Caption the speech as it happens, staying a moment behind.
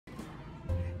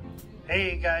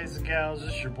Hey guys and gals,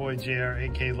 this is your boy JR,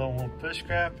 aka Lone Wolf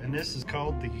Bushcraft, and this is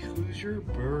called the Hoosier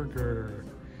Burger.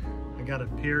 I got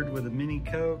it paired with a mini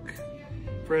Coke,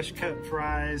 fresh cut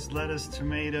fries, lettuce,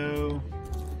 tomato,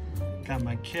 got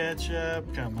my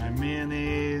ketchup, got my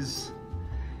mayonnaise.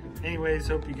 Anyways,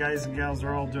 hope you guys and gals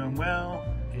are all doing well,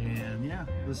 and yeah,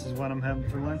 this is what I'm having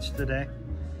for lunch today.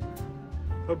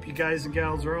 Hope you guys and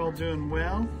gals are all doing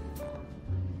well.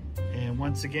 And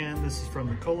once again, this is from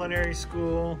the Culinary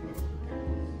School.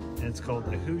 It's called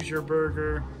the Hoosier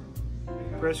Burger,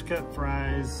 fresh cut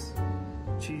fries,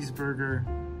 cheeseburger,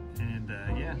 and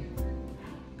yeah,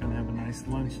 gonna have a nice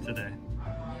lunch today.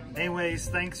 Anyways,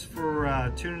 thanks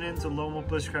for tuning in to Lone Wolf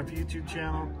Bushcraft YouTube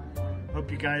channel. Hope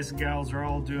you guys and gals are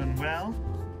all doing well.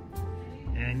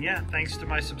 And yeah, thanks to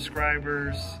my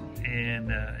subscribers,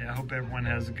 and I hope everyone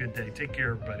has a good day. Take care,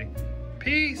 everybody.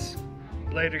 Peace.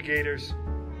 Later, Gators.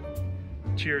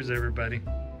 Cheers, everybody.